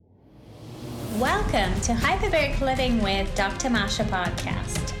Welcome to Hyperbaric Living with Dr. Masha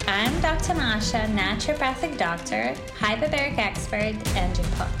podcast. I'm Dr. Masha, naturopathic doctor, hyperbaric expert, and your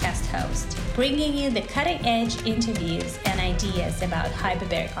podcast host, bringing you the cutting-edge interviews and ideas about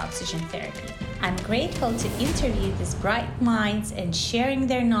hyperbaric oxygen therapy. I'm grateful to interview these bright minds and sharing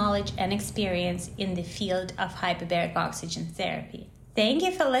their knowledge and experience in the field of hyperbaric oxygen therapy. Thank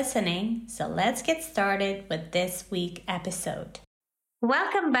you for listening. So let's get started with this week's episode.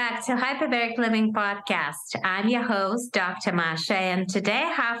 Welcome back to Hyperbaric Living Podcast. I'm your host, Dr. Masha, and today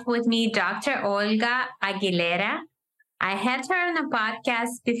I have with me Dr. Olga Aguilera. I had her on a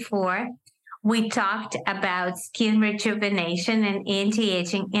podcast before. We talked about skin rejuvenation and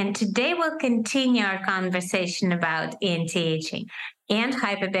anti-aging, and today we'll continue our conversation about anti-aging and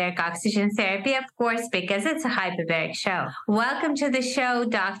hyperbaric oxygen therapy, of course, because it's a hyperbaric show. Welcome to the show,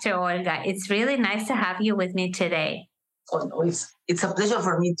 Dr. Olga. It's really nice to have you with me today. Oh, no, it's a pleasure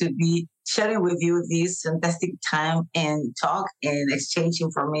for me to be sharing with you this fantastic time and talk and exchange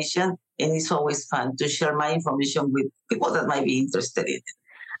information. And it's always fun to share my information with people that might be interested in it.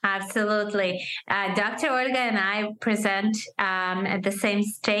 Absolutely. Dr. Olga and I present at the same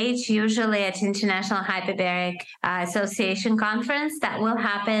stage, usually at International Hyperbaric Association Conference that will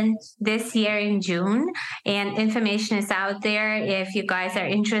happen this year in June. And information is out there if you guys are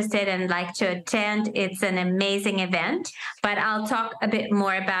interested and like to attend. It's an amazing event, but I'll talk a bit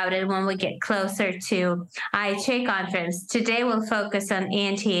more about it when we get closer to IHA conference. Today we'll focus on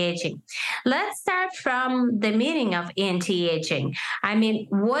anti-aging. Let's start from the meaning of anti-aging. I mean,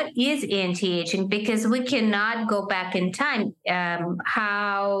 what is anti-aging? Because we cannot go back in time.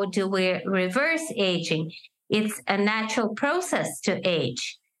 How do we reverse aging? It's a natural process to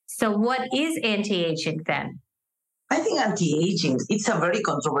age. So what is anti-aging then? I think anti-aging, it's a very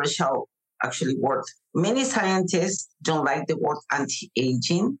controversial, actually, word. Many scientists don't like the word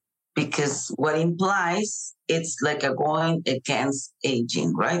anti-aging because what implies it's like a going against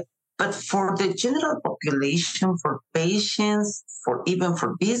aging, right? But for the general population, for patients, even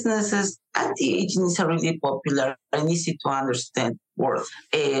for businesses, anti-aging is a really popular and easy to understand word.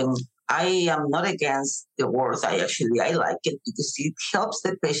 I am not against the word. I like it because it helps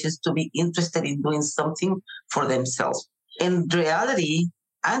the patients to be interested in doing something for themselves. In reality,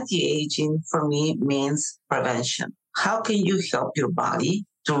 anti-aging for me means prevention. How can you help your body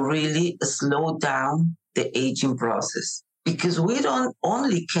to really slow down the aging process? Because we don't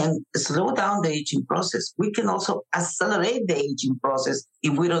only can slow down the aging process, we can also accelerate the aging process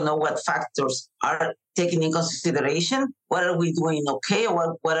if we don't know what factors are taken in consideration. What are we doing okay,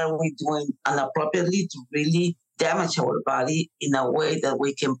 or what are we doing inappropriately to really damage our body in a way that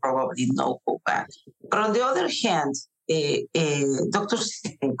we can probably not go back. But on the other hand, Dr.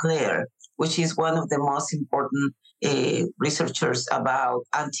 Sinclair, which is one of the most important researchers about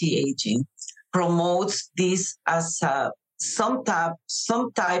anti-aging, promotes this as some type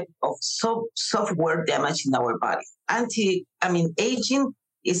of software damage in our body. Aging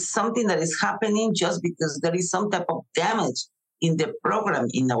is something that is happening just because there is some type of damage in the program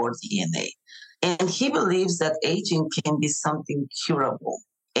in our DNA. And he believes that aging can be something curable.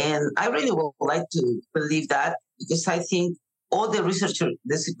 And I really would like to believe that because I think all the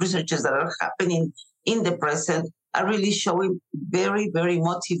researchers that are happening in the present are really showing very, very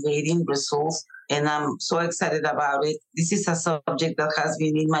motivating results. And I'm so excited about it. This is a subject that has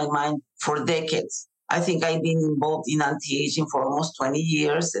been in my mind for decades. I think I've been involved in anti-aging for almost 20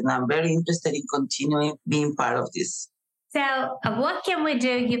 years, and I'm very interested in continuing being part of this. So what can we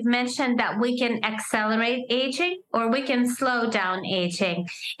do? You've mentioned that we can accelerate aging or we can slow down aging.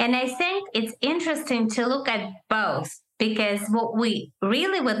 And I think it's interesting to look at both, because what we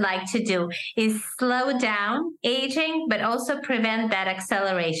really would like to do is slow down aging, but also prevent that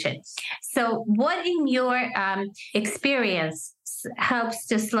acceleration. So what in your experience helps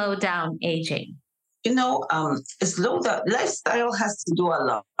to slow down aging? Slow down. Lifestyle has to do a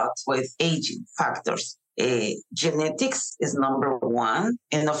lot with aging factors. Genetics is number one.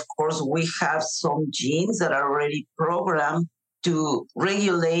 And of course, we have some genes that are already programmed to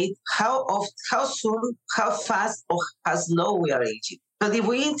regulate how soon, how fast, or how slow we are aging. But if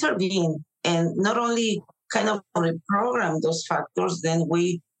we intervene and not only kind of reprogram those factors, then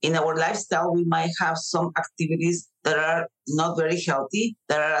in our lifestyle, we might have some activities that are not very healthy,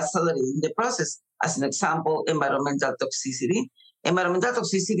 that are accelerating the process. As an example, environmental toxicity. Environmental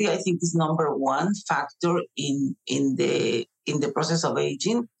toxicity, I think, is number one factor in the process of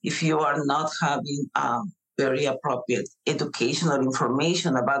aging. If you are not having very appropriate educational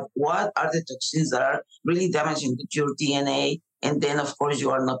information about what are the toxins that are really damaging your DNA And then, of course, you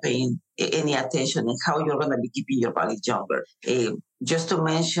are not paying any attention in how you're going to be keeping your body younger. Just to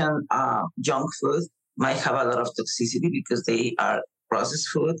mention, junk food might have a lot of toxicity because they are processed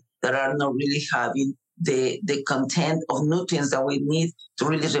food that are not really having the content of nutrients that we need to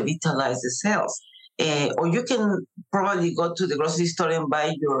really revitalize the cells. Or you can probably go to the grocery store and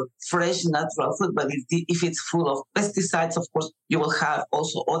buy your fresh natural food, but if it's full of pesticides, of course, you will have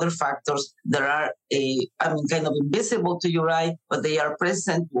also other factors that are, kind of invisible to your eye, but they are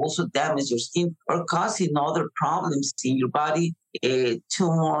present to also damage your skin or causing other problems in your body,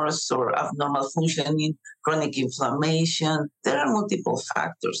 tumors or abnormal functioning, chronic inflammation. There are multiple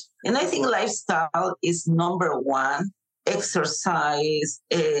factors. And I think lifestyle is number one. Exercise,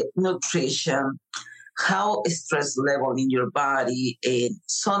 nutrition, how stress level in your body,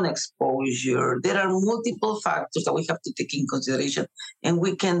 sun exposure. There are multiple factors that we have to take in consideration, and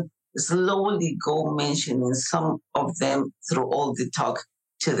we can slowly go mentioning some of them through all the talk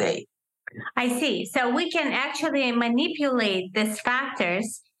today. I see. So we can actually manipulate these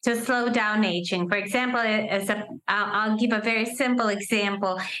factors to slow down aging. For example, I'll give a very simple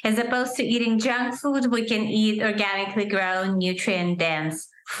example. As opposed to eating junk food, we can eat organically grown, nutrient-dense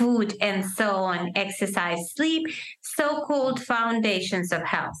food, and so on, exercise, sleep, so-called foundations of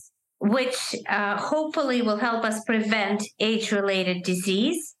health, which hopefully will help us prevent age-related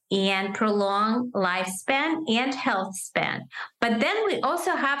disease and prolong lifespan and health span. But then we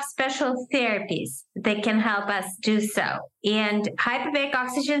also have special therapies that can help us do so. And hyperbaric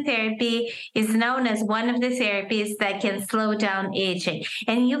oxygen therapy is known as one of the therapies that can slow down aging.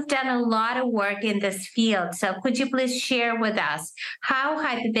 And you've done a lot of work in this field. So could you please share with us how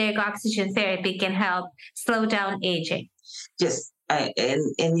hyperbaric oxygen therapy can help slow down aging? Yes.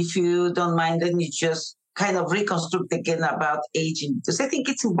 And if you don't mind, let me just kind of reconstruct again about aging, because I think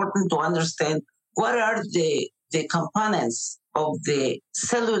it's important to understand what are the components of the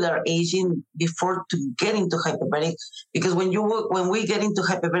cellular aging before to get into hyperbaric. Because when we get into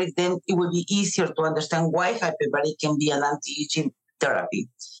hyperbaric, then it will be easier to understand why hyperbaric can be an anti-aging therapy.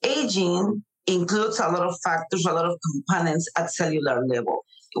 Aging includes a lot of factors, a lot of components at cellular level.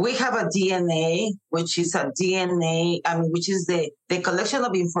 We have a DNA, which is which is the collection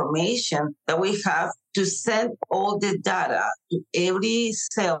of information that we have to send all the data to every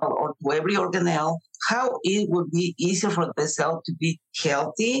cell or to every organelle, how it would be easier for the cell to be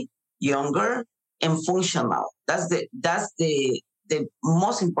healthy, younger, and functional. That's the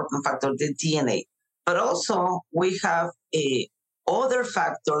most important factor, the DNA. But also we have other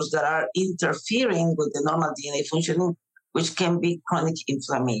factors that are interfering with the normal DNA functioning, which can be chronic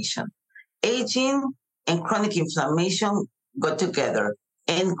inflammation. Aging and chronic inflammation go together.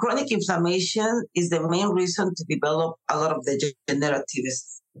 And chronic inflammation is the main reason to develop a lot of degenerative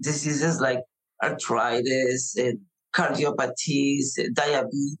diseases like arthritis, and cardiopathies,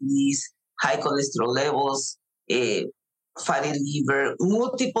 diabetes, high cholesterol levels, fatty liver,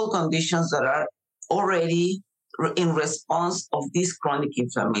 multiple conditions that are already in response of this chronic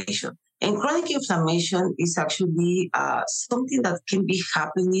inflammation. And chronic inflammation is actually something that can be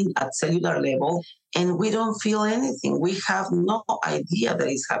happening at cellular level, and we don't feel anything. We have no idea that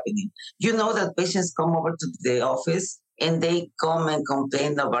it's happening. You know that patients come over to the office and they come and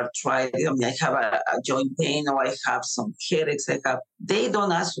complain of arthritis. I have a joint pain, or I have some headaches. They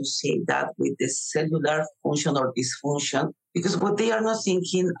don't associate that with the cellular function or dysfunction, because what they are not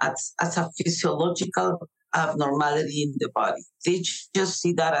thinking as a physiological abnormality in the body. They just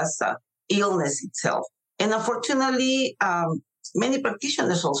see that as a illness itself. And unfortunately, many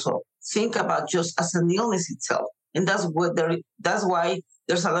practitioners also think about just as an illness itself. And that's why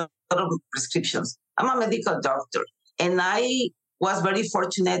there's a lot of prescriptions. I'm a medical doctor, and I was very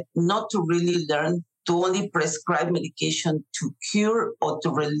fortunate not to really learn to only prescribe medication to cure or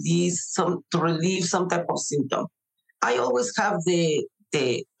to relieve some type of symptom. I always have the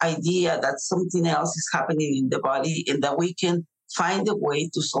idea that something else is happening in the body and that we can find a way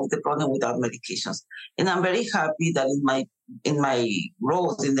to solve the problem without medications. And I'm very happy that in my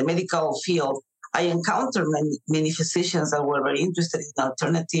roles in the medical field, I encountered many physicians that were very interested in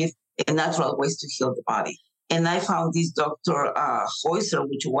alternative and natural ways to heal the body. And I found this Dr. Heuser,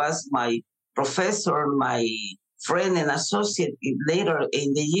 which was my professor, my friend and associate later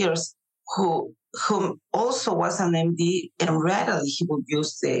in the years, who also was an MD, and rarely he would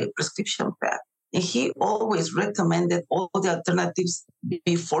use the prescription pad. And he always recommended all the alternatives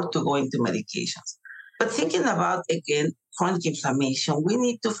before to go into medications. But thinking about, again, chronic inflammation, we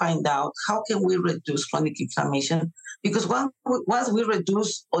need to find out how can we reduce chronic inflammation, because once we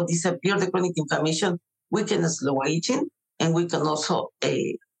reduce or disappear the chronic inflammation, we can slow aging, and we can also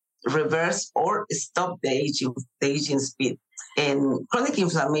reverse or stop the aging speed. And chronic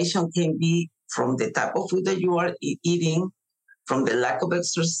inflammation can be from the type of food that you are eating, from the lack of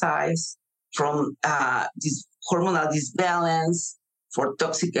exercise, from this hormonal disbalance, for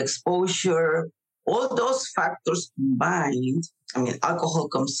toxic exposure. All those factors combined, alcohol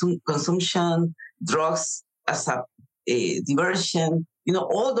consumption, drugs as a diversion,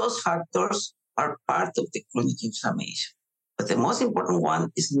 all those factors are part of the chronic inflammation. But the most important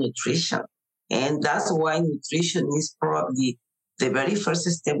one is nutrition. And that's why nutrition is probably the very first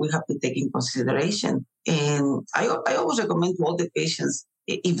step we have to take in consideration. And I always recommend to all the patients,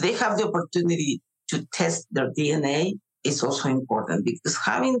 if they have the opportunity to test their DNA, it's also important because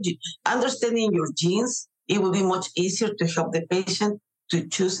understanding your genes, it will be much easier to help the patient to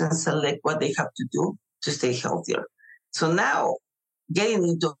choose and select what they have to do to stay healthier. So now, getting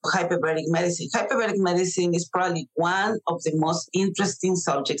into hyperbaric medicine. Hyperbaric medicine is probably one of the most interesting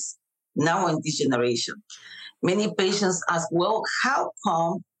subjects now in this generation. Many patients ask, well, how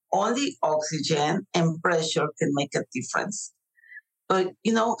come only oxygen and pressure can make a difference? But,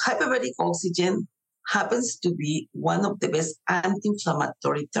 hyperbaric oxygen happens to be one of the best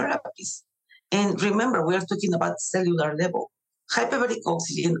anti-inflammatory therapies. And remember, we are talking about cellular level. Hyperbaric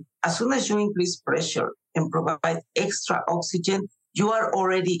oxygen, as soon as you increase pressure and provide extra oxygen, you are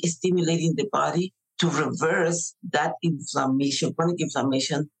already stimulating the body to reverse that inflammation, chronic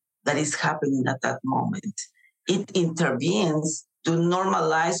inflammation that is happening at that moment. It intervenes to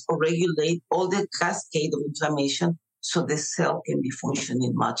normalize or regulate all the cascade of inflammation so the cell can be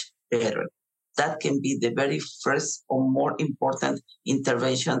functioning much better. That can be the very first or more important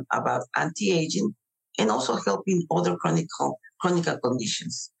intervention about anti-aging and also helping other chronic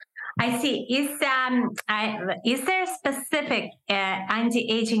conditions. I see. Is there a specific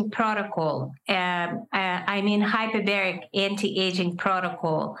anti-aging protocol? Hyperbaric anti-aging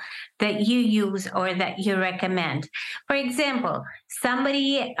protocol that you use or that you recommend? For example,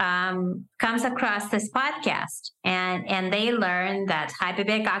 somebody comes across this podcast and they learn that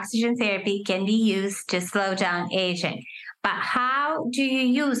hyperbaric oxygen therapy can be used to slow down aging. But how do you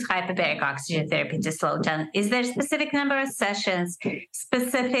use hyperbaric oxygen therapy to slow down? Is there a specific number of sessions,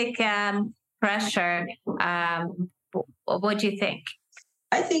 specific pressure? What do you think?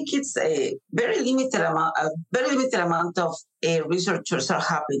 I think it's a very limited amount of researchers are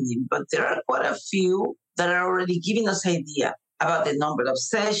happening, but there are quite a few that are already giving us idea about the number of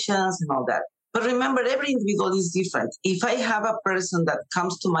sessions and all that. But remember, every individual is different. If I have a person that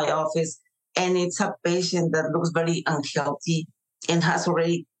comes to my office and it's a patient that looks very unhealthy and has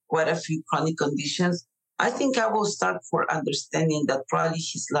already quite a few chronic conditions, I think I will start for understanding that probably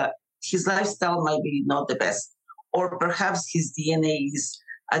his lifestyle might be not the best, or perhaps his DNA is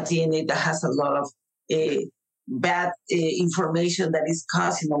a DNA that has a lot of bad information that is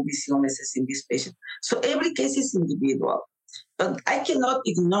causing all these illnesses in this patient. So every case is individual. But I cannot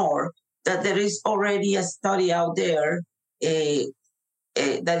ignore that there is already a study out there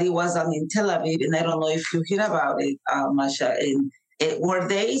that it was done in Tel Aviv, and I don't know if you hear about it, Masha, where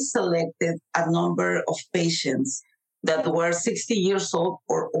they selected a number of patients that were 60 years old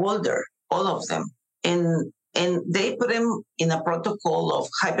or older, all of them. And they put them in a protocol of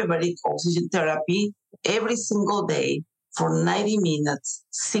hyperbaric oxygen therapy every single day for 90 minutes,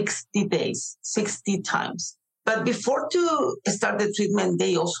 60 days, 60 times. But before to start the treatment,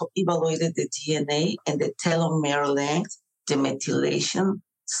 they also evaluated the DNA and the telomere length, the methylation,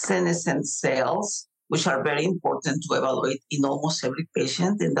 senescent cells, which are very important to evaluate in almost every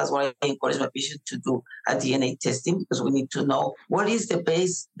patient. And that's why I encourage my patient to do a DNA testing, because we need to know what is the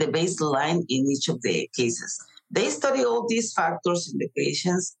baseline in each of the cases. They study all these factors in the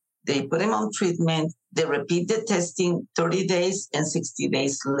patients. They put them on treatment. They repeat the testing 30 days and 60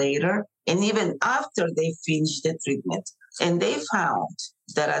 days later, and even after they finish the treatment. And they found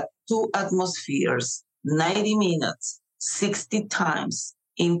that at 2 atmospheres, 90 minutes, 60 times,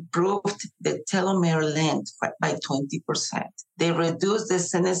 improved the telomere length by 20%. They reduced the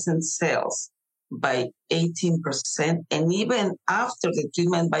senescent cells by 18%, and even after the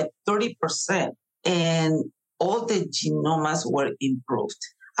treatment by 30%. And all the genomes were improved.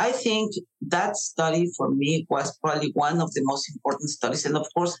 I think that study for me was probably one of the most important studies. And of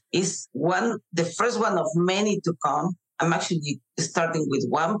course, is the first one of many to come. I'm actually starting with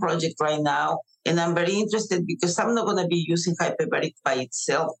one project right now, and I'm very interested because I'm not going to be using hyperbaric by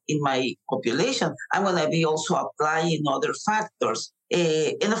itself in my population. I'm going to be also applying other factors.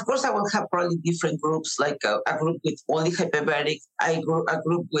 And of course, I will have probably different groups, like a group with only hyperbaric, a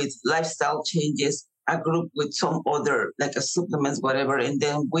group with lifestyle changes, a group with some other, like supplements, whatever, and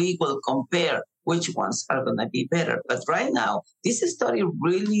then we will compare which ones are going to be better. But right now, this study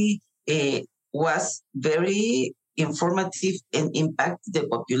really was very informative and impact the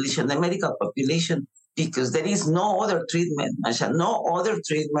population, the medical population, because there is no other treatment, Masha, no other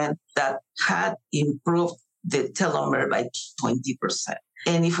treatment that had improved the telomere by 20%.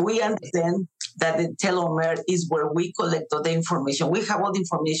 And if we understand that the telomere is where we collect all the information, we have all the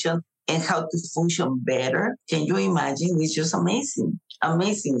information and how to function better. Can you imagine? It's just amazing,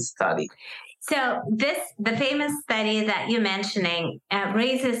 amazing study. So the famous study that you're mentioning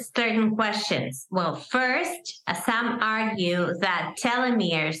raises certain questions. Well, first, some argue that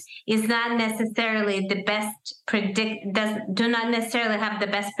telomeres is not necessarily the best do not necessarily have the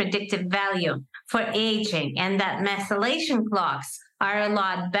best predictive value for aging, and that methylation clocks are a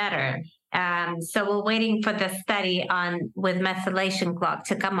lot better. So we're waiting for the study with methylation clock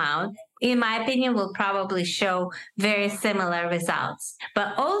to come out. In my opinion, will probably show very similar results.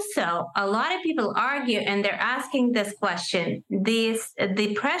 But also, a lot of people argue, and they're asking this question,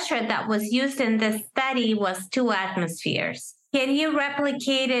 the pressure that was used in this study was 2 atmospheres. Can you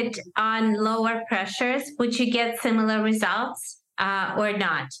replicate it on lower pressures? Would you get similar results or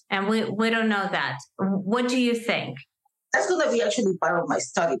not? And we don't know that. What do you think? That's going to be actually part of my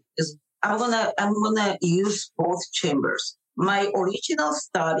study, because I'm gonna use both chambers. My original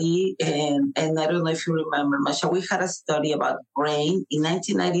study, and I don't know if you remember, Masha, we had a study about brain in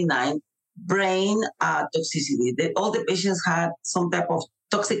 1999, brain toxicity. All the patients had some type of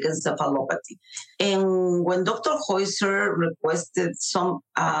toxic encephalopathy. And when Dr. Heuser requested some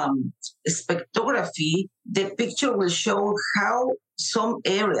spectrography, the picture will show how some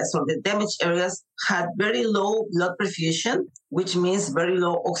areas or the damaged areas had very low blood perfusion, which means very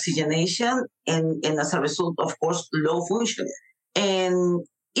low oxygenation, and as a result, of course, low function. And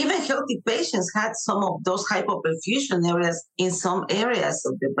even healthy patients had some of those hypoperfusion areas in some areas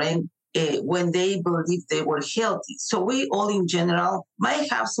of the brain when they believed they were healthy. So we all in general might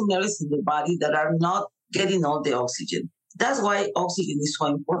have some areas in the body that are not getting all the oxygen. That's why oxygen is so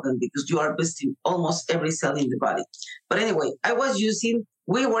important, because you are boosting almost every cell in the body. But anyway,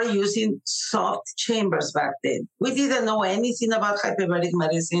 we were using soft chambers back then. We didn't know anything about hyperbaric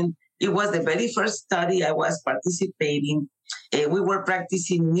medicine. It was the very first study I was participating. We were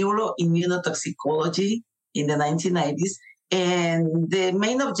practicing neuroimmunotoxicology in the 1990s. And the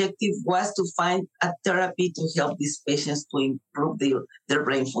main objective was to find a therapy to help these patients to improve their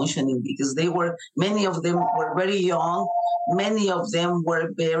brain functioning, because many of them were very young, many of them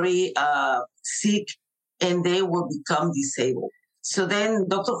were very sick, and they will become disabled. So then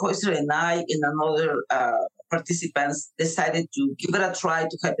Dr. Heuser and I and another participants decided to give it a try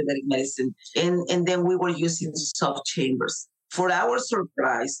to hyperbaric medicine. And then we were using soft chambers. For our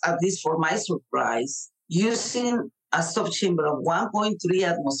surprise, at least for my surprise, using a soft chamber of 1.3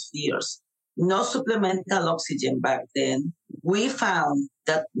 atmospheres, no supplemental oxygen back then, we found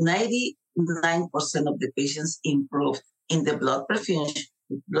that 99% of the patients improved in the blood perfusion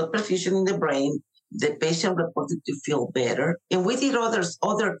in the brain. The patient reported to feel better. And we did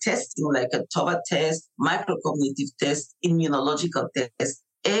other testing, like a TOVA test, microcognitive test, immunological test.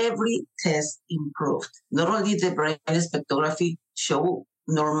 Every test improved. Not only the brain spectrography showed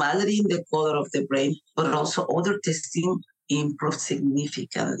normality in the color of the brain, but also other testing improved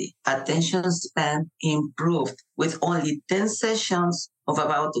significantly. Attention span improved with only 10 sessions of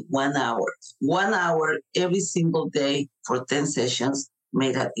about 1 hour. 1 hour every single day for 10 sessions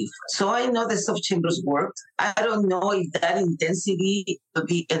made a difference. So I know the soft chambers worked. I don't know if that intensity will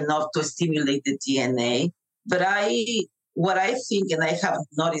be enough to stimulate the DNA, but what I think, and I have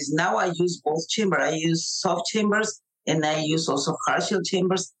noticed, now I use both chambers. I use soft chambers and I use also hard shell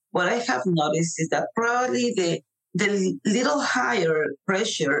chambers. What I have noticed is that probably the little higher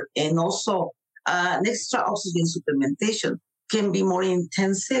pressure and also an extra oxygen supplementation can be more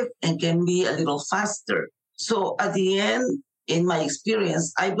intensive and can be a little faster. So at the end, in my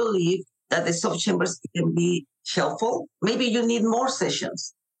experience, I believe that the soft chambers can be helpful. Maybe you need more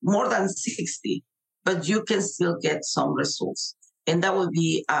sessions, more than 60, but you can still get some results. And that will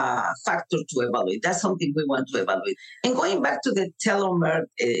be a factor to evaluate. That's something we want to evaluate. And going back to the telomere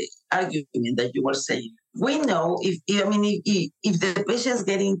argument that you were saying, we know if the patient is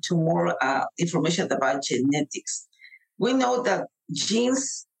getting to more information about genetics, we know that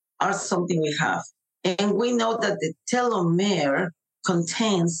genes are something we have. And we know that the telomere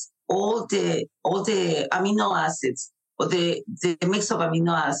contains all the amino acids, or the mix of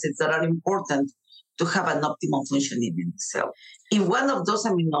amino acids that are important to have an optimal functioning in the cell. If one of those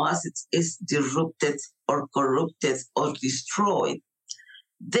amino acids is disrupted or corrupted or destroyed,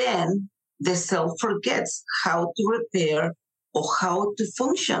 then the cell forgets how to repair or how to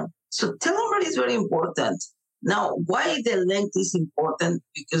function. So telomere is very important. Now, why the length is important?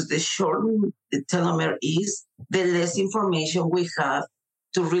 Because the shorter the telomere is, the less information we have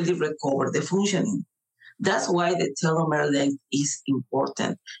to really recover the functioning. That's why the telomere length is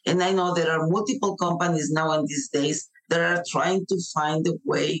important. And I know there are multiple companies now in these days that are trying to find a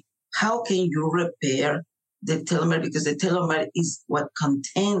way, how can you repair the telomere? Because the telomere is what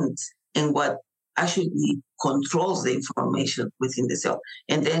contains and what actually controls the information within the cell.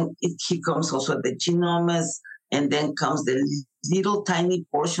 And then here comes also the genomes, and then comes the little tiny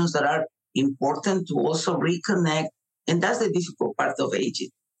portions that are important to also reconnect. And that's the difficult part of aging.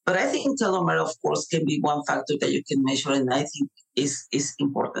 But I think telomere, of course, can be one factor that you can measure, and I think is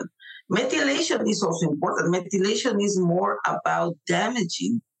important. Methylation is also important. Methylation is more about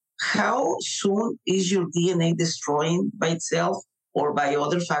damaging. How soon is your DNA destroying by itself or by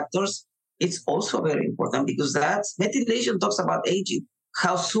other factors? It's also very important because that's methylation talks about aging.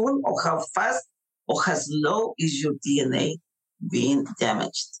 How soon or how fast or how slow is your DNA being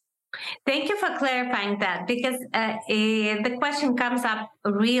damaged? Thank you for clarifying that, because the question comes up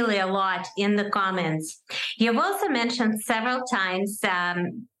really a lot in the comments. You've also mentioned several times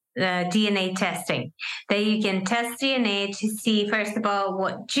DNA testing, that you can test DNA to see, first of all,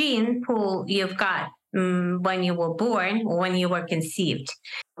 what gene pool you've got when you were born or when you were conceived.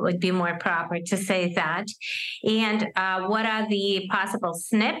 It would be more proper to say that. And what are the possible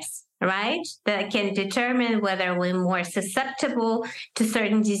SNPs, right, that can determine whether we're more susceptible to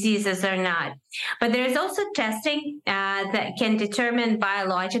certain diseases or not. But there's also testing that can determine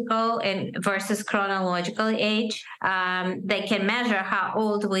biological and versus chronological age. They can measure how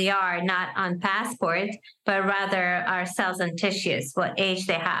old we are, not on passport, but rather our cells and tissues, what age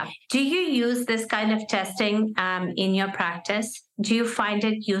they have. Do you use this kind of testing in your practice? Do you find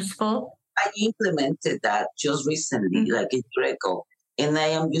it useful? I implemented that just recently, like a year ago, and I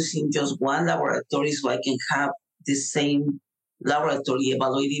am using just one laboratory so I can have the same laboratory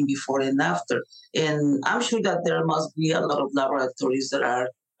evaluating before and after. And I'm sure that there must be a lot of laboratories that are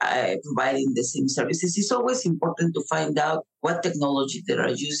providing the same services. It's always important to find out what technology they are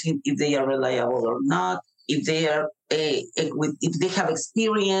using, if they are reliable or not, if they are if they have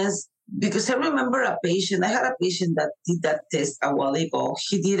experience. Because I remember I had a patient that did that test a while ago.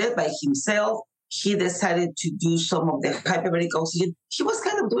 He did it by himself. He decided to do some of the hyperbaric oxygen. He was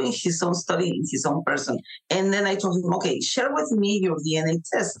kind of doing his own study in his own person. And then I told him, okay, share with me your DNA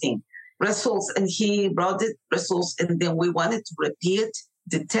testing results. And he brought the results. And then we wanted to repeat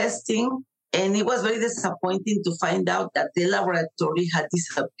the testing. And it was very disappointing to find out that the laboratory had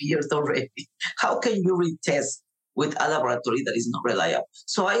disappeared already. How can you retest with a laboratory that is not reliable?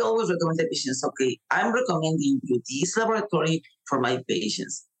 So I always recommend the patients, okay, I'm recommending you this laboratory for my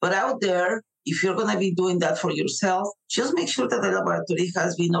patients. But out there, if you're going to be doing that for yourself, just make sure that the laboratory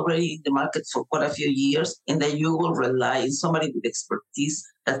has been already in the market for quite a few years and that you will rely on somebody with expertise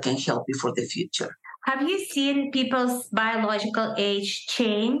that can help you for the future. Have you seen people's biological age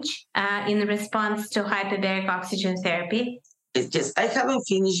change in response to hyperbaric oxygen therapy? Yes, I haven't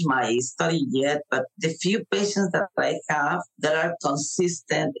finished my study yet, but the few patients that I have that are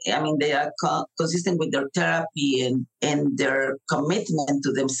consistent, I mean, they are consistent with their therapy and their commitment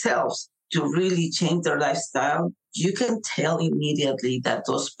to themselves to really change their lifestyle, you can tell immediately that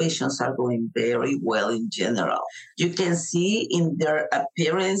those patients are doing very well in general. You can see in their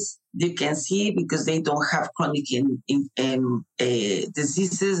appearance, you can see because they don't have chronic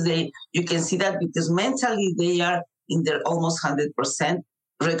diseases. You can see that because mentally they are in their almost 100%,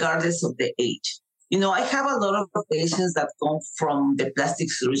 regardless of the age. You know, I have a lot of patients that come from the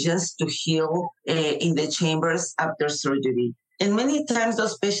plastic surgeons to heal in the chambers after surgery. And many times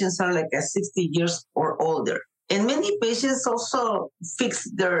those patients are like 60 years or older. And many patients also fix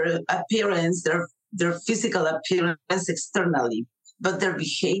their appearance, their physical appearance externally, but their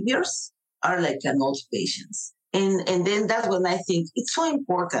behaviors are like an old patient's. And then that's when I think it's so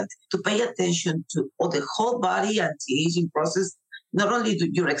important to pay attention to the whole body anti-aging process. Not only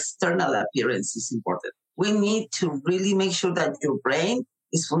your external appearance is important. We need to really make sure that your brain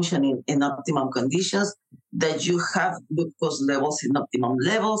is functioning in optimum conditions, that you have glucose levels in optimum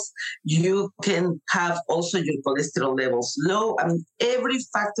levels. You can have also your cholesterol levels low. I mean, every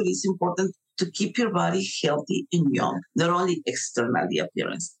factor is important to keep your body healthy and young, not only externally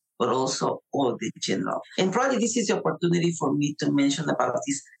appearance, but also all the general. And probably this is the opportunity for me to mention about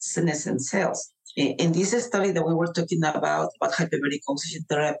these senescent cells. In this study that we were talking about hyperbaric oxygen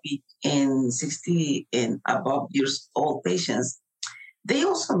therapy in 60 and above years old patients, they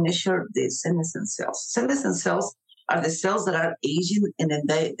also measure the senescent cells. Senescent cells are the cells that are aging and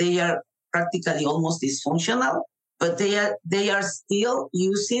then they are practically almost dysfunctional, but they are still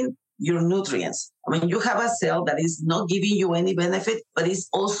using your nutrients. I mean, you have a cell that is not giving you any benefit, but is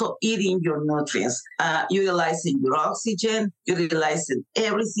also eating your nutrients, utilizing your oxygen, utilizing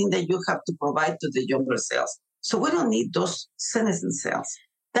everything that you have to provide to the younger cells. So we don't need those senescent cells.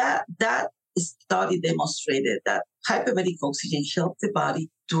 That study demonstrated that hyperbaric oxygen helped the body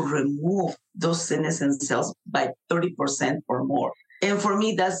to remove those senescent cells by 30% or more. And for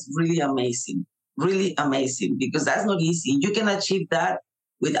me, that's really amazing, because that's not easy. You can achieve that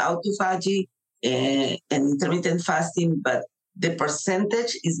with autophagy and intermittent fasting, but the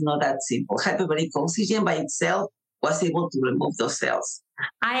percentage is not that simple. Hyperbaric oxygen by itself was able to remove those cells.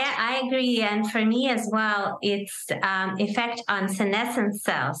 I agree, and for me as well, its effect on senescent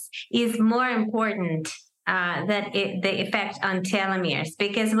cells is more important than the effect on telomeres,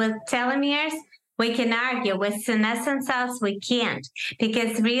 because with telomeres, we can argue. With senescent cells, we can't,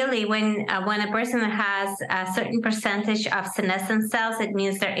 because really when a person has a certain percentage of senescent cells, it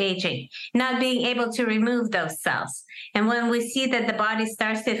means they're aging, not being able to remove those cells. And when we see that the body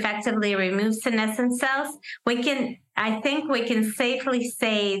starts to effectively remove senescent cells, I think we can safely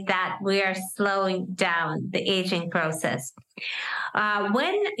say that we are slowing down the aging process.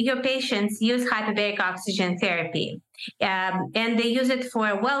 When your patients use hyperbaric oxygen therapy, and they use it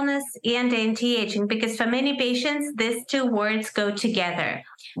for wellness and anti-aging, because for many patients, these two words go together.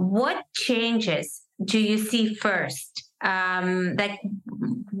 What changes do you see first? Everybody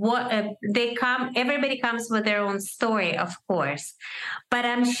comes with their own story, of course, but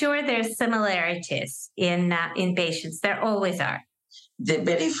I'm sure there's similarities in patients. There always are. The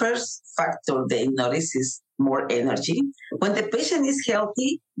very first factor they notice is more energy. When the patient is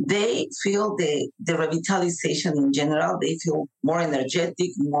healthy, they feel the revitalization in general. They feel more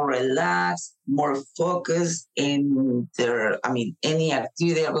energetic, more relaxed, more focused in any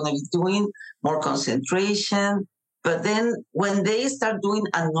activity they are going to be doing, more concentration. But then when they start doing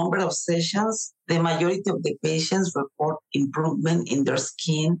a number of sessions, the majority of the patients report improvement in their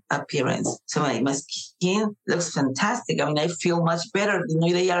skin appearance. So my skin looks fantastic. I mean, I feel much better.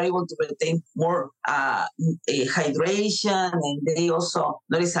 They are able to retain more hydration, and they also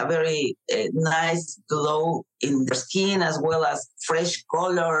notice a very nice glow in their skin, as well as fresh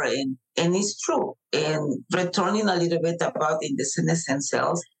color. And it's true. And returning a little bit about in the senescent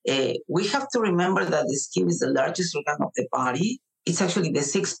cells, we have to remember that the skin is the largest organ of the body. It's actually the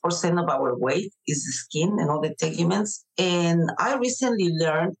 6% of our weight is the skin and all the teguments. And I recently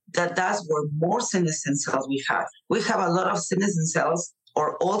learned that that's where more senescent cells we have. We have a lot of senescent cells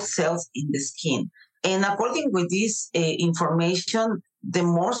or old cells in the skin. And according with this information, the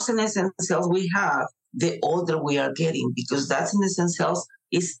more senescent cells we have, the older we are getting, because that senescent cells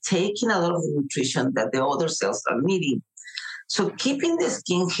is taking a lot of the nutrition that the other cells are needing. So keeping the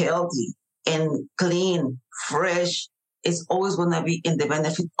skin healthy and clean, fresh, is always going to be in the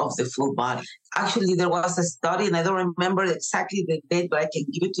benefit of the full body. Actually, there was a study, and I don't remember exactly the date, but I can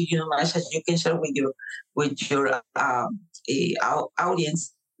give it to you, Masha. You can share with your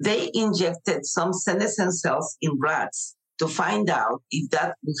audience. They injected some senescent cells in rats to find out if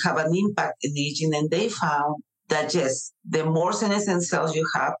that would have an impact in aging, and they found that yes, the more senescent cells you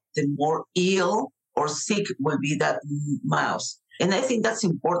have, the more ill or sick will be that mouse. And I think that's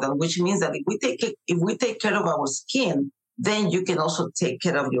important, which means that if we take care of our skin, then you can also take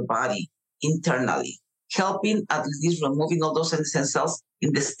care of your body internally, helping at least removing all those senescent cells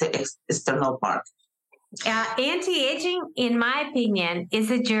in the external part. Anti-aging, in my opinion, is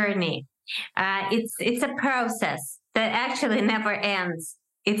a journey. It's a process that actually never ends.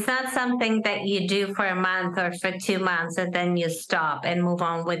 It's not something that you do for a month or for 2 months and then you stop and move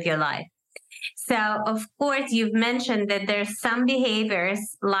on with your life. So, of course, you've mentioned that there's some behaviors,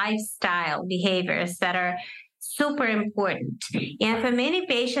 lifestyle behaviors, that are super important. And for many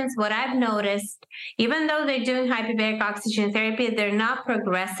patients, what I've noticed, even though they're doing hyperbaric oxygen therapy, they're not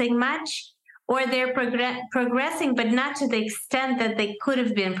progressing much, or they're progressing, but not to the extent that they could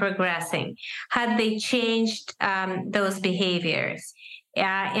have been progressing had they changed those behaviors.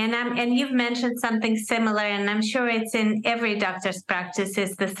 And you've mentioned something similar, and I'm sure it's in every doctor's practice.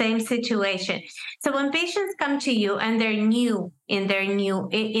 It's the same situation. So when patients come to you and they're new in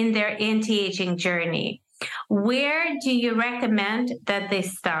their anti-aging journey, where do you recommend that they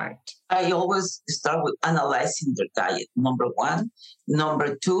start? I always start with analyzing their diet, number one.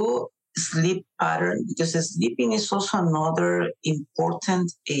 Number two, sleep pattern, because sleeping is also another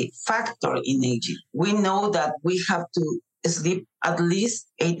important factor in aging. We know that we have to sleep at least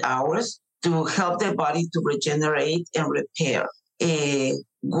 8 hours to help the body to regenerate and repair.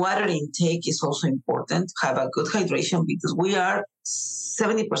 Water intake is also important. Have a good hydration, because we are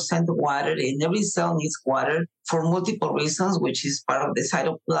 70% water, and every cell needs water for multiple reasons, which is part of the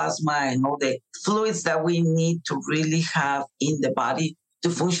cytoplasma and all the fluids that we need to really have in the body to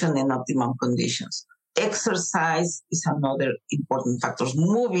function in optimum conditions. Exercise is another important factor.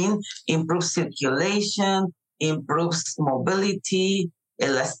 Moving improves circulation, improves mobility,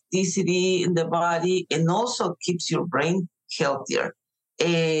 elasticity in the body, and also keeps your brain healthier.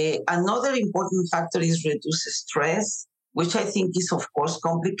 Another important factor is reduce stress, which I think is, of course,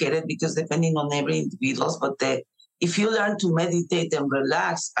 complicated because depending on every individual, but if you learn to meditate and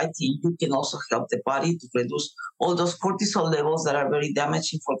relax, I think you can also help the body to reduce all those cortisol levels that are very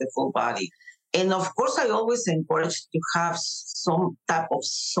damaging for the full body. And of course, I always encourage to have some type of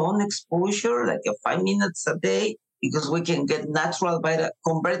sun exposure, like 5 minutes a day, because we can get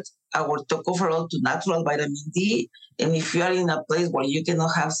convert our tocopherol to natural vitamin D. And if you are in a place where you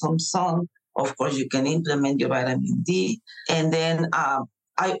cannot have some sun, of course, you can implement your vitamin D. And then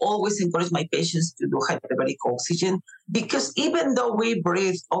I always encourage my patients to do hyperbaric oxygen, because even though we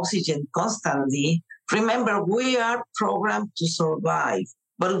breathe oxygen constantly, remember, we are programmed to survive,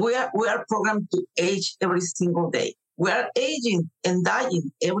 but we are programmed to age every single day. We are aging and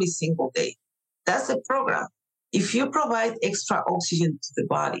dying every single day. That's the program. If you provide extra oxygen to the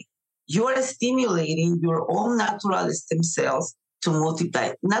body, you are stimulating your own natural stem cells to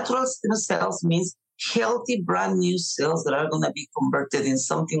multiply. Natural stem cells means healthy, brand new cells that are going to be converted in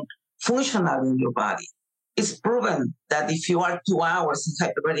something functional in your body. It's proven that if you are 2 hours in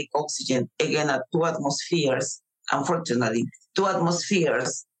hyperbaric oxygen, again at 2 atmospheres, unfortunately, 2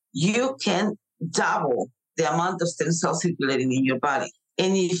 atmospheres, you can double the amount of stem cells circulating in your body.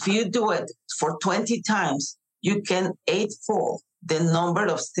 And if you do it for 20 times, you can eightfold the number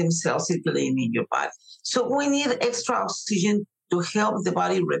of stem cells circulating in your body. So we need extra oxygen to help the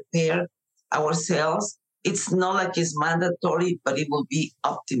body repair our cells. It's not like it's mandatory, but it will be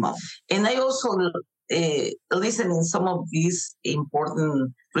optimal. And I also listen in some of these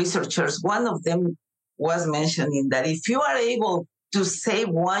important researchers. One of them was mentioning that if you are able to save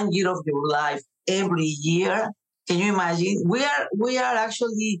 1 year of your life every year, can you imagine? We are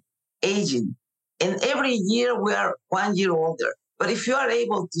actually aging, and every year we are 1 year older. But if you are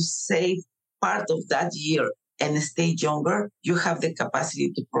able to save part of that year and stay younger, you have the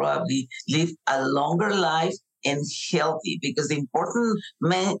capacity to probably live a longer life and healthy. Because the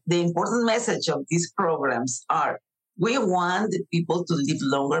important message of these programs are, we want the people to live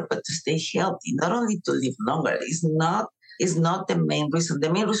longer, but to stay healthy. Not only to live longer, is not the main reason.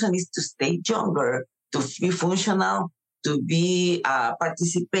 The main reason is to stay younger, to be functional, to be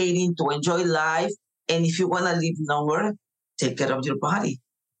participating, to enjoy life. And if you want to live longer, take care of your body.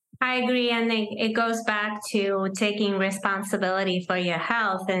 I agree. And it goes back to taking responsibility for your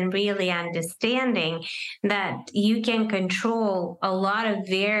health and really understanding that you can control a lot of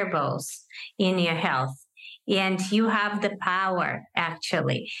variables in your health. And you have the power,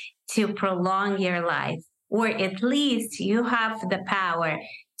 actually, to prolong your life, or at least you have the power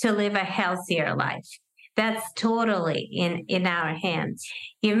to live a healthier life. That's totally in our hands.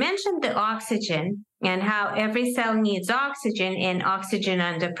 You mentioned the oxygen and how every cell needs oxygen, and oxygen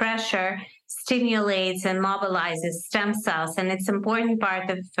under pressure stimulates and mobilizes stem cells, and it's an important part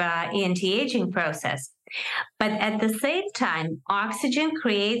of anti-aging process. But at the same time, oxygen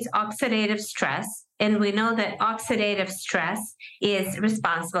creates oxidative stress, and we know that oxidative stress is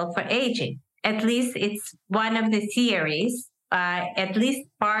responsible for aging. At least it's one of the theories, at least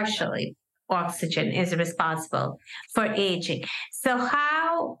partially. Oxygen is responsible for aging. So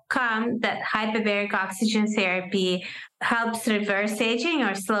how come that hyperbaric oxygen therapy helps reverse aging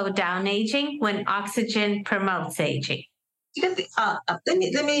or slow down aging when oxygen promotes aging? Let me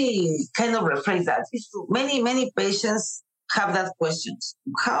kind of rephrase that. Many patients have that question.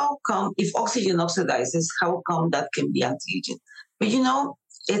 How come, if oxygen oxidizes, how come that can be anti-aging? But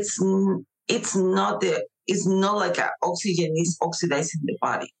it's not like oxygen is oxidizing the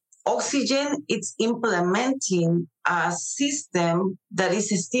body. Oxygen, it's implementing a system that is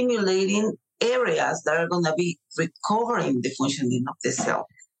stimulating areas that are going to be recovering the functioning of the cell.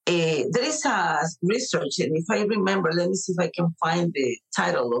 There is a research, and if I remember, let me see if I can find the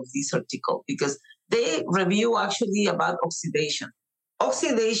title of this article, because they review actually about oxidation.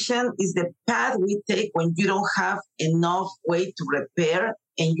 Oxidation is the path we take when you don't have enough way to repair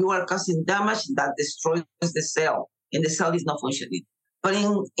and you are causing damage that destroys the cell, and the cell is not functioning. But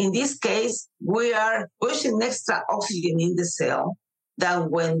in this case, we are pushing extra oxygen in the cell that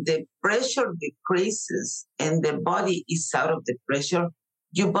when the pressure decreases and the body is out of the pressure,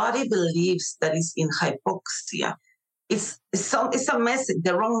 your body believes that it's in hypoxia. it's a message,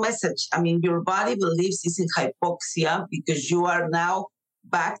 the wrong message. I mean, your body believes it's in hypoxia because you are now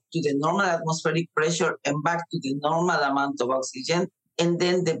back to the normal atmospheric pressure and back to the normal amount of oxygen. And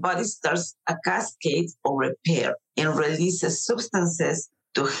then the body starts a cascade of repair and releases substances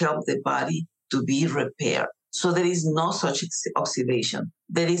to help the body to be repaired. So there is no such oxidation.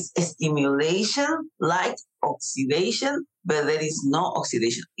 There is a stimulation like oxidation, but there is no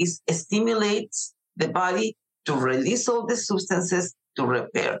oxidation. It stimulates the body to release all the substances to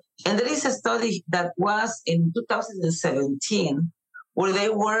repair. And there is a study that was in 2017 where they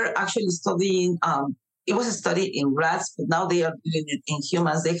were actually studying, it was a study in rats, but now they are doing it in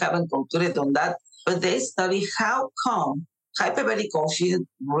humans. They haven't concluded on that, but they study how come hyperbaric oxygen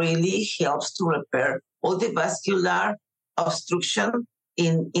really helps to repair all the vascular obstruction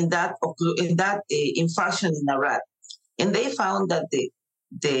in that infarction in a rat. And they found that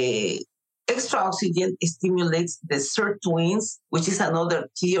the extra oxygen stimulates the sirtuins, which is another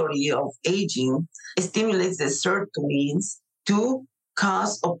theory of aging, stimulates the sirtuins to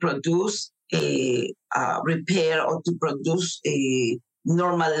cause or produce a repair or to produce a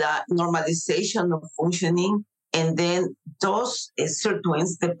normalization of functioning. And then those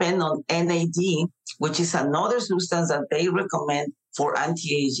sirtuins depend on NAD, which is another substance that they recommend for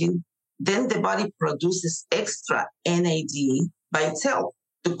anti-aging. Then the body produces extra NAD by itself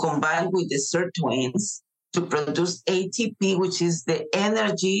to combine with the sirtuins to produce ATP, which is the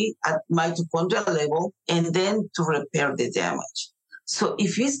energy at mitochondrial level, and then to repair the damage. So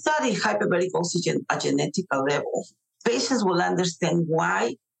if you study hyperbaric oxygen at genetic level, patients will understand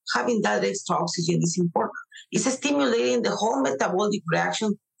why having that extra oxygen is important. It's stimulating the whole metabolic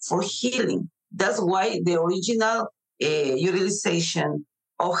reaction for healing. That's why the original utilization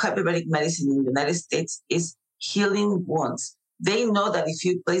of hyperbaric medicine in the United States is healing wounds. They know that if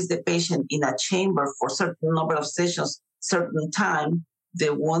you place the patient in a chamber for a certain number of sessions, certain time,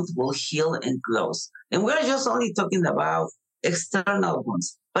 the wound will heal and close. And we're just only talking about external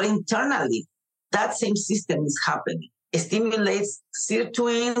wounds, but internally, that same system is happening. It stimulates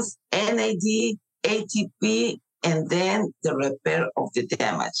sirtuins, NAD, ATP, and then the repair of the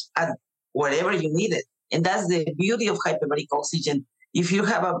damage at wherever you need it. And that's the beauty of hyperbaric oxygen. If you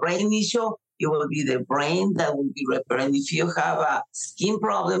have a brain issue, it will be the brain that will be repaired. And if you have a skin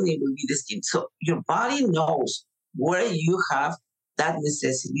problem, it will be the skin. So your body knows where you have that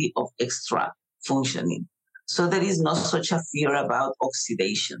necessity of extra functioning. So there is no such a fear about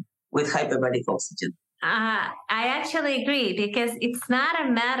oxidation with hyperbaric oxygen. I actually agree because it's not a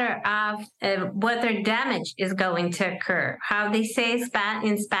matter of whether damage is going to occur. How they say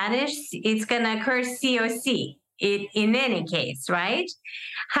in Spanish, it's going to occur sí o sí in any case, right?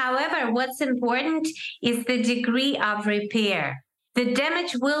 However, what's important is the degree of repair. The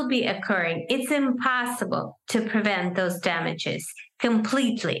damage will be occurring. It's impossible to prevent those damages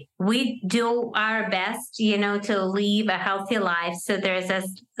completely. We do our best, to live a healthy life so there's as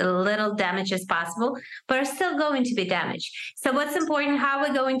little damage as possible, but are still going to be damaged. So what's important, how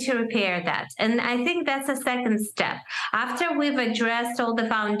we're going to repair that. And I think that's a second step. After we've addressed all the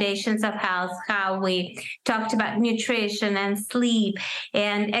foundations of health, how we talked about nutrition and sleep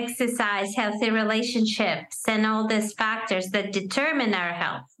and exercise, healthy relationships, and all these factors that determine our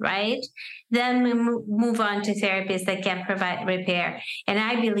health, right? Then we move on to therapies that can provide repair. And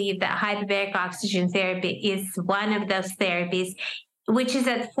I believe that hyperbaric oxygen therapy is one of those therapies which is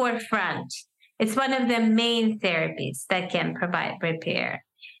at forefront. It's one of the main therapies that can provide repair.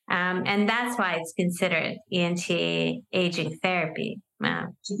 And that's why it's considered anti-aging therapy.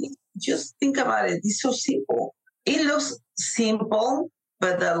 Just think about it. It's so simple. It looks simple,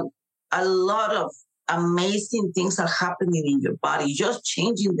 but a lot of amazing things are happening in your body. Just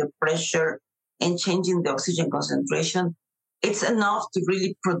changing the pressure and changing the oxygen concentration, it's enough to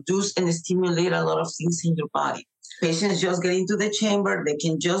really produce and stimulate a lot of things in your body. Patients just get into the chamber, they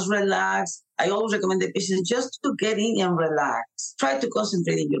can just relax. I always recommend the patients just to get in and relax. Try to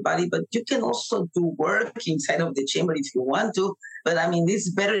concentrate in your body, but you can also do work inside of the chamber if you want to. But I mean,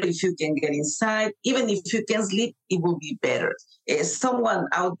 it's better if you can get inside. Even if you can sleep, it will be better. Someone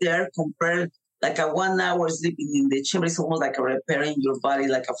out there compared like a 1 hour sleeping in the chamber is almost like a repairing your body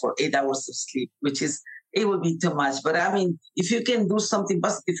for 8 hours of sleep, which is, it will be too much. But I mean, if you can do something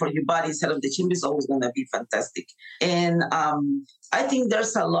positive for your body instead of the chamber, it's always going to be fantastic. And I think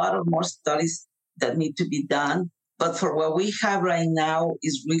there's a lot of more studies that need to be done. But for what we have right now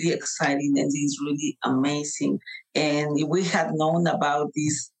is really exciting and is really amazing. And if we had known about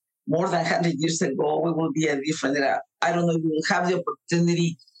this more than 100 years ago, we will be a different era. I don't know if we will have the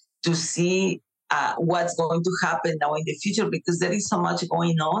opportunity to see what's going to happen now in the future because there is so much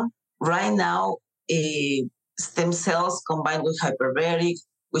going on. Right now, stem cells combined with hyperbaric,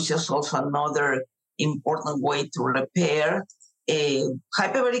 which is also another important way to repair.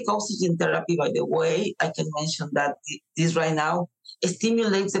 Hyperbaric oxygen therapy, by the way, I can mention that this right now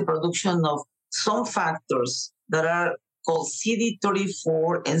stimulates the production of some factors that are called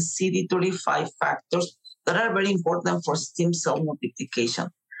CD34 and CD35 factors that are very important for stem cell multiplication.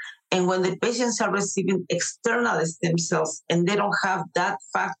 And when the patients are receiving external stem cells and they don't have that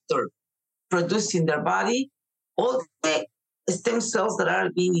factor produced in their body, all the stem cells that are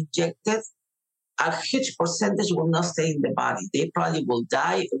being injected, a huge percentage will not stay in the body. They probably will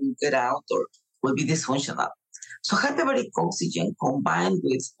die or will get out or will be dysfunctional. So hyperbaric oxygen combined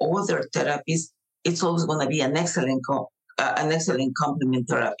with other therapies, it's always going to be an excellent complement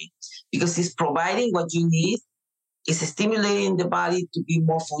therapy because it's providing what you need. It's stimulating the body to be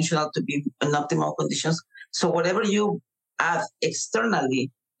more functional, to be in optimal conditions. So whatever you add externally,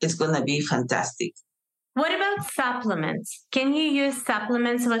 it's going to be fantastic. What about supplements? Can you use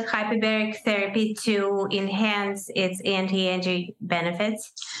supplements with hyperbaric therapy to enhance its anti-aging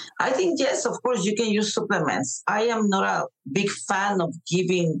benefits? I think, yes, of course, you can use supplements. I am not a big fan of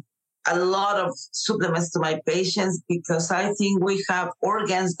giving a lot of supplements to my patients because I think we have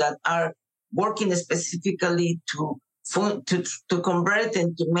organs that are working specifically to convert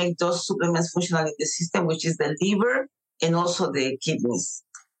and to make those supplements functional in the system, which is the liver and also the kidneys.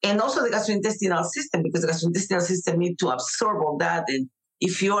 And also the gastrointestinal system, because the gastrointestinal system needs to absorb all that. And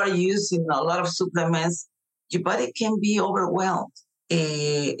if you are using a lot of supplements, your body can be overwhelmed.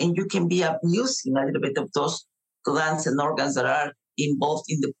 And you can be abusing a little bit of those glands and organs that are involved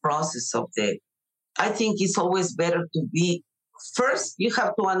in the process of I think it's always better to be, first, you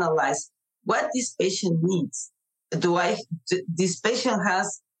have to analyze what this patient needs. This patient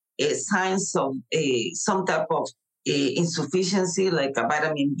has signs of some type of insufficiency, like a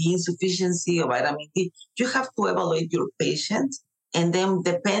vitamin B insufficiency or vitamin D. You have to evaluate your patient, and then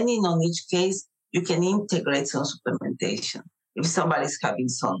depending on each case, you can integrate some supplementation. If somebody's having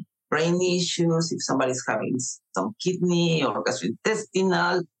some brain issues, if somebody's having some kidney or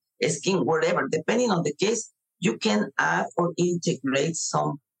gastrointestinal, skin, whatever, depending on the case, you can add or integrate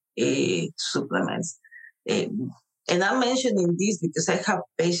some supplements. And I'm mentioning this because I have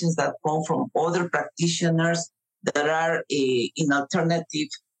patients that come from other practitioners that are in alternative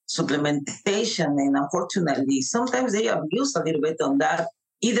supplementation. And unfortunately, sometimes they abuse a little bit on that,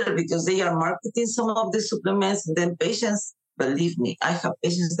 either because they are marketing some of the supplements and then patients, believe me, I have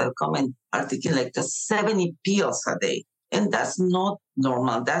patients that come and are taking like 70 pills a day. And that's not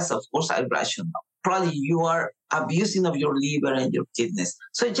normal. That's, of course, irrational. Probably you are abusing of your liver and your kidneys.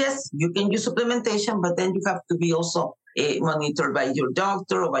 So yes, you can use supplementation, but then you have to be also monitored by your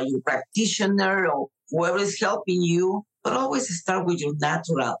doctor or by your practitioner or whoever is helping you. But always start with your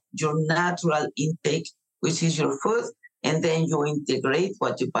natural intake, which is your food, and then you integrate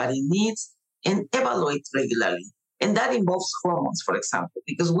what your body needs and evaluate regularly. And that involves hormones, for example,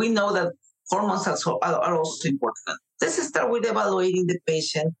 because we know that hormones are also important. Let's start with evaluating the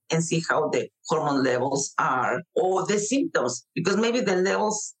patient and see how the hormone levels are or the symptoms, because maybe the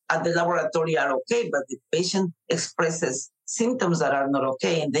levels at the laboratory are okay, but the patient expresses symptoms that are not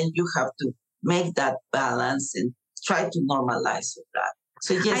okay. And then you have to make that balance and try to normalize that.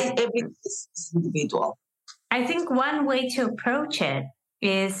 So yes, everything is individual. I think one way to approach it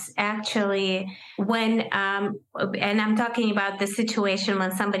is actually when, and I'm talking about the situation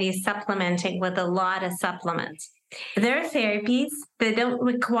when somebody is supplementing with a lot of supplements. There are therapies that don't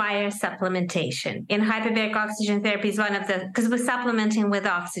require supplementation. In hyperbaric oxygen therapy is one of the, because we're supplementing with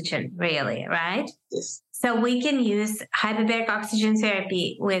oxygen, really, right? Yes. So we can use hyperbaric oxygen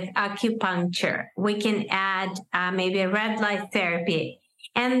therapy with acupuncture. We can add maybe a red light therapy.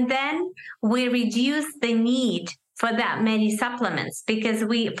 And then we reduce the need for that many supplements because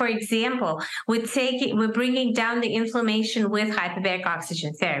we, for example, we're bringing down the inflammation with hyperbaric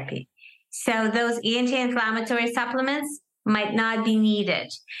oxygen therapy. So those anti-inflammatory supplements might not be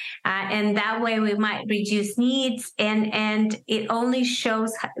needed. And that way we might reduce needs. And it only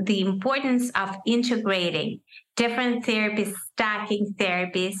shows the importance of integrating different therapies, stacking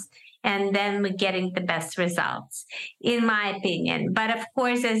therapies, and then we're getting the best results, in my opinion. But of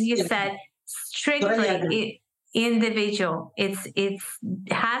course, as you said, strictly individual. It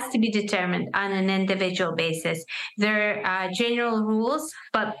has to be determined on an individual basis. There are general rules,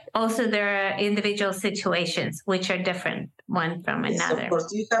 but also there are individual situations which are different one from another. Of course,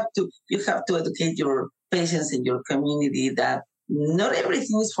 you have to educate your patients in your community that not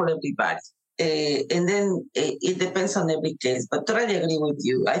everything is for everybody. And then it depends on every case. But totally agree with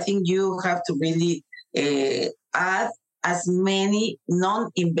you. I think you have to really add as many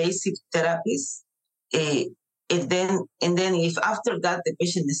non-invasive therapies And then if after that the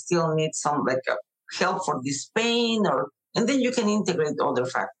patient still needs some like help for this pain, and then you can integrate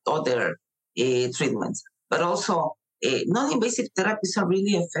other treatments. But also, non-invasive therapies are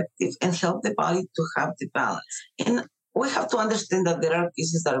really effective and help the body to have the balance. And we have to understand that there are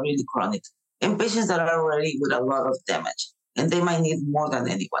cases that are really chronic and patients that are already with a lot of damage, and they might need more than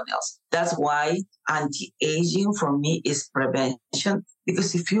anyone else. That's why anti-aging for me is prevention,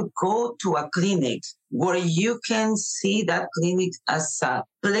 because if you go to a clinic where you can see that clinic as a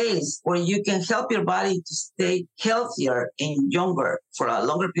place where you can help your body to stay healthier and younger for a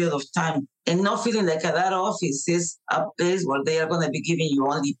longer period of time, and not feeling like that office is a place where they are going to be giving you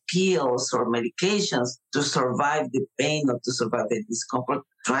only pills or medications to survive the pain or to survive the discomfort.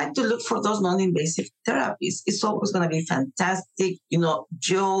 Try to look for those non-invasive therapies. It's always going to be fantastic.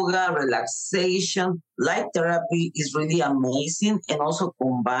 Yoga, relaxation, light therapy is really amazing. And also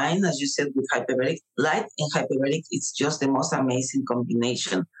combined, as you said, with hyperbaric. Light and hyperbaric, it's just the most amazing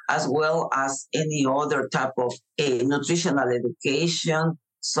combination, as well as any other type of nutritional education,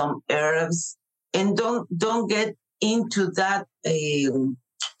 some herbs, and don't get into that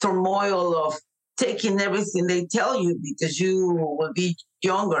turmoil of taking everything they tell you, because you will be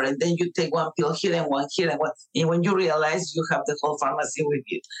younger and then you take one pill here and one here and one, and when you realize you have the whole pharmacy with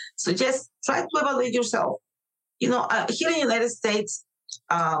you. So just try to evaluate yourself. Here in the United States,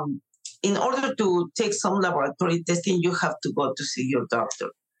 in order to take some laboratory testing, you have to go to see your doctor.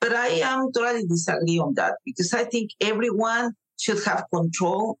 But I am totally disagree on that, because I think everyone should have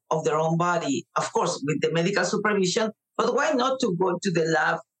control of their own body, of course, with the medical supervision. But why not to go to the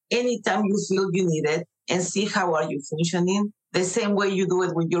lab anytime you feel you need it and see how are you functioning, the same way you do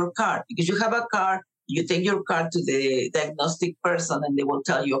it with your car. Because you have a car, you take your car to the diagnostic person and they will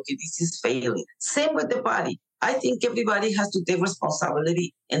tell you, okay, this is failing. Same with the body. I think everybody has to take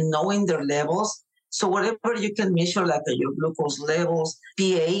responsibility in knowing their levels. So whatever you can measure, like your glucose levels,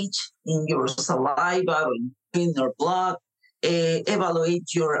 pH in your saliva or in your blood,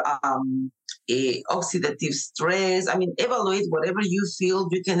 evaluate your oxidative stress. Evaluate whatever you feel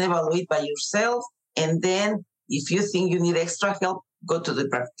you can evaluate by yourself. And then if you think you need extra help, go to the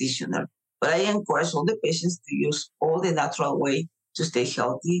practitioner. But I encourage all the patients to use all the natural way to stay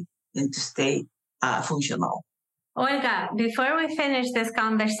healthy and to stay functional. Olga, before we finish this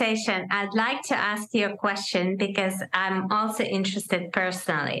conversation, I'd like to ask you a question, because I'm also interested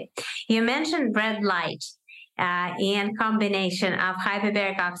personally. You mentioned red light and combination of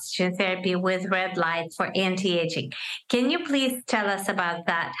hyperbaric oxygen therapy with red light for anti-aging. Can you please tell us about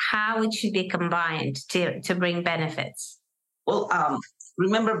that, how it should be combined to bring benefits? Well,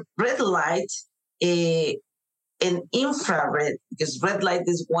 remember, red light and infrared, because red light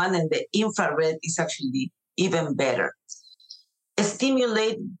is one and the infrared is actually even better.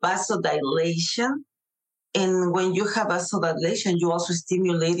 Stimulate vasodilation. And when you have vasodilation, you're also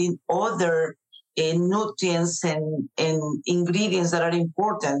stimulating other nutrients and ingredients that are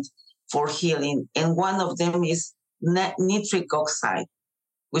important for healing. And one of them is nitric oxide,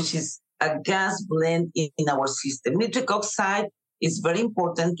 which is a gas blend in our system. Nitric oxide is very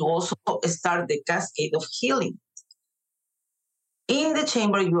important to also start the cascade of healing. In the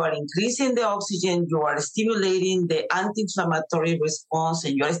chamber, you are increasing the oxygen, you are stimulating the anti-inflammatory response,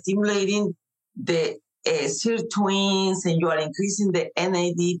 and you are stimulating the sirtuins, and you are increasing the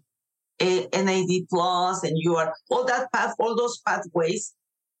NAD plus, and you are all those pathways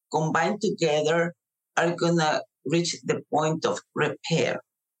combined together are gonna reach the point of repair.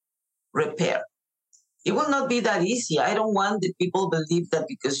 It will not be that easy. I don't want the people believe that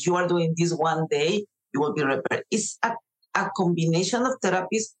because you are doing this one day, you will be repaired. It's a combination of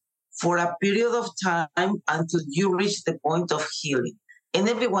therapies for a period of time until you reach the point of healing. And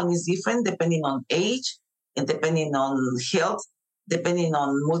everyone is different depending on age and depending on health, depending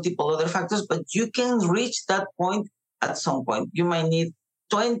on multiple other factors, but you can reach that point at some point. You might need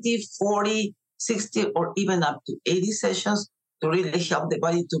 20, 40, 60, or even up to 80 sessions to really help the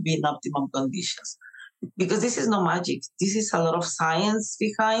body to be in optimum conditions. Because this is no magic. This is a lot of science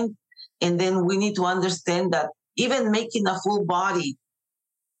behind. And then we need to understand that even making a full body,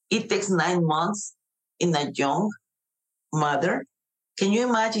 it takes 9 months in a young mother. Can you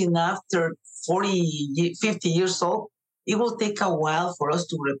imagine after 40, 50 years old? It will take a while for us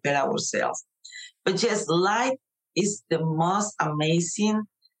to repair ourselves. But just light is the most amazing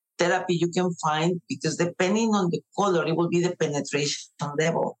therapy you can find, because depending on the color, it will be the penetration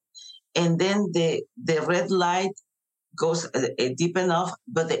level. And then the red light goes deep enough,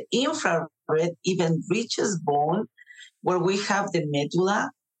 but the infrared even reaches bone, where we have the medulla,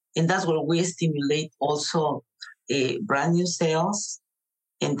 and that's where we stimulate also brand new cells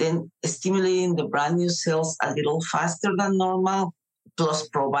and then stimulating the brand new cells a little faster than normal, plus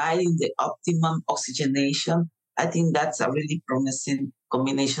providing the optimum oxygenation. I think that's a really promising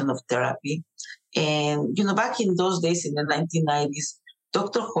combination of therapy. And, back in those days in the 1990s,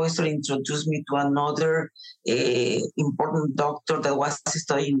 Dr. Hoyster introduced me to another important doctor that was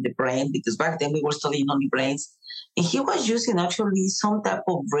studying the brain, because back then we were studying only brains. And he was using actually some type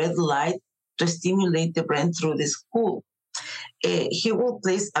of red light to stimulate the brain through the skull. He will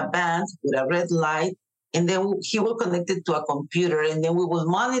place a band with a red light, and then he will connect it to a computer, and then we will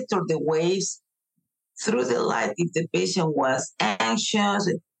monitor the waves through the light. If the patient was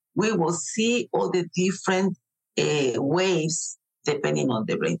anxious, we will see all the different waves depending on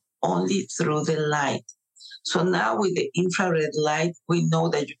the brain, only through the light. So now with the infrared light, we know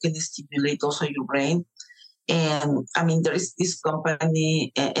that you can stimulate also your brain. And I mean, there is this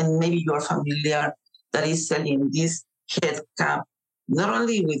company, and maybe you're familiar, that is selling this head cap, not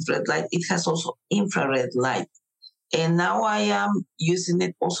only with red light, it has also infrared light. And now I am using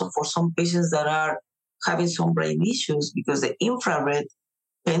it also for some patients that are having some brain issues, because the infrared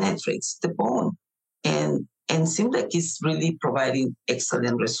penetrates the bone and seems like it's really providing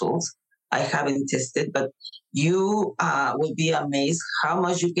excellent results. I haven't tested, but you will be amazed how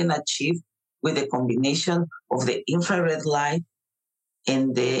much you can achieve with the combination of the infrared light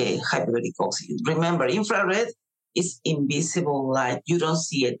and the hyperbaric oxygen. Remember, infrared is invisible light. You don't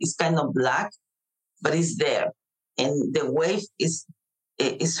see it. It's kind of black, but it's there. And the wave is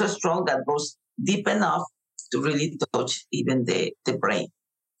so strong that goes deep enough to really touch even the brain.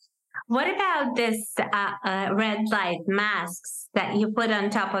 What about this red light masks that you put on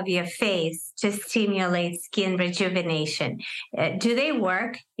top of your face to stimulate skin rejuvenation? Do they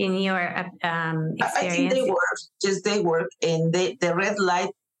work in your experience? I think they work. Just they work, and the red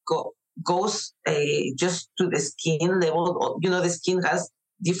light goes just to the skin level. The skin has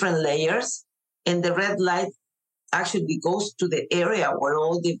different layers, and the red light actually goes to the area where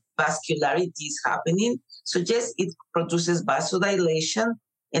all the vascularity is happening. So yes, it produces vasodilation,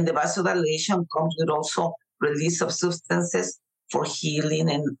 and the vasodilation comes with also release of substances for healing,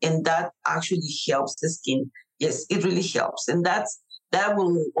 and that actually helps the skin. Yes, it really helps. And that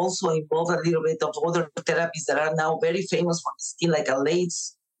will also involve a little bit of other therapies that are now very famous for the skin, like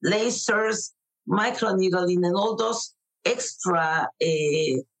lasers, microneedling, and all those extra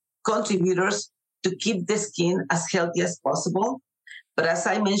contributors to keep the skin as healthy as possible. But as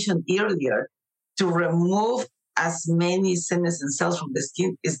I mentioned earlier, to remove as many senescent cells from the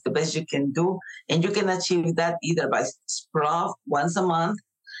skin is the best you can do. And you can achieve that either by scrub once a month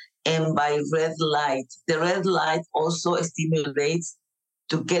and by red light. The red light also stimulates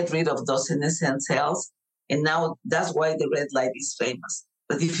to get rid of those senescent cells. And now that's why the red light is famous.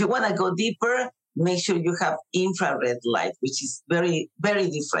 But if you want to go deeper, make sure you have infrared light, which is very, very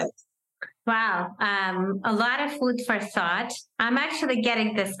different. Wow. A lot of food for thought. I'm actually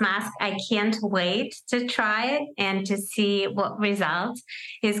getting this mask. I can't wait to try it and to see what results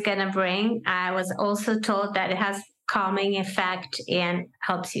it's going to bring. I was also told that it has calming effect and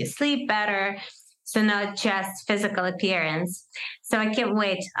helps you sleep better. So not just physical appearance. So I can't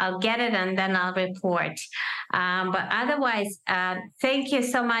wait. I'll get it and then I'll report. But otherwise, thank you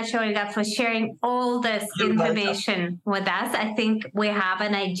so much, Olga, for sharing all this information with us. I think we have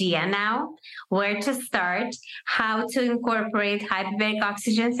an idea now where to start, how to incorporate hyperbaric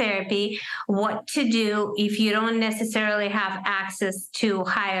oxygen therapy, what to do if you don't necessarily have access to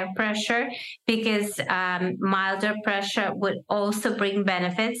higher pressure, because milder pressure would also bring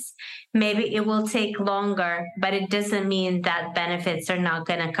benefits. Maybe it will take longer, but it doesn't mean that benefits are not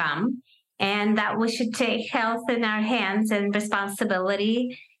going to come, and that we should take health in our hands and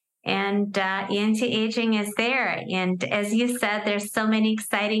responsibility. And anti-aging is there. And as you said, there's so many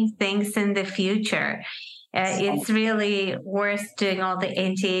exciting things in the future. It's really worth doing all the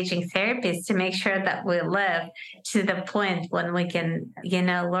anti-aging therapies to make sure that we live to the point when we can,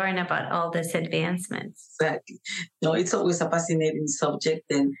 learn about all these advancements. Exactly. No, it's always a fascinating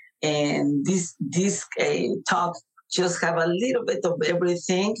subject, and this talk just have a little bit of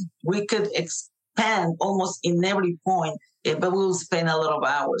everything. We could expand almost in every point, but we will spend a lot of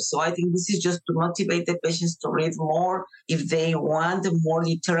hours. So I think this is just to motivate the patients to read more. If they want more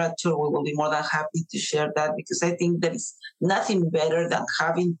literature, we will be more than happy to share that, because I think there is nothing better than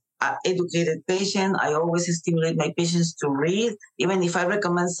having an educated patient. I always stimulate my patients to read. Even if I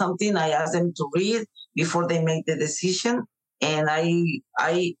recommend something, I ask them to read before they make the decision. And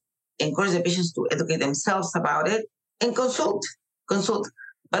I encourage the patients to educate themselves about it and consult.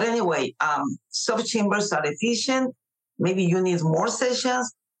 But anyway, soft chambers are efficient. Maybe you need more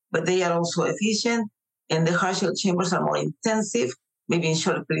sessions, but they are also efficient. And the hard shell chambers are more intensive, maybe in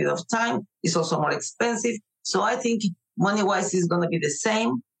short period of time. It's also more expensive. So I think money-wise is going to be the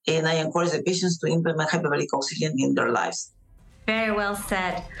same. And I encourage the patients to implement hyperbaric oxygen in their lives. Very well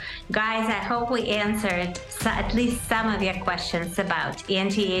said. Guys, I hope we answered at least some of your questions about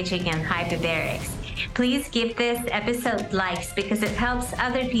anti-aging and hyperbarics. Please give this episode likes because it helps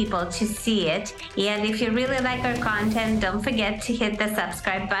other people to see it. And if you really like our content, don't forget to hit the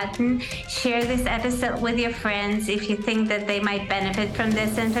subscribe button. Share this episode with your friends if you think that they might benefit from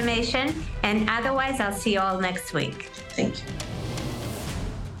this information. And otherwise, I'll see you all next week. Thank you.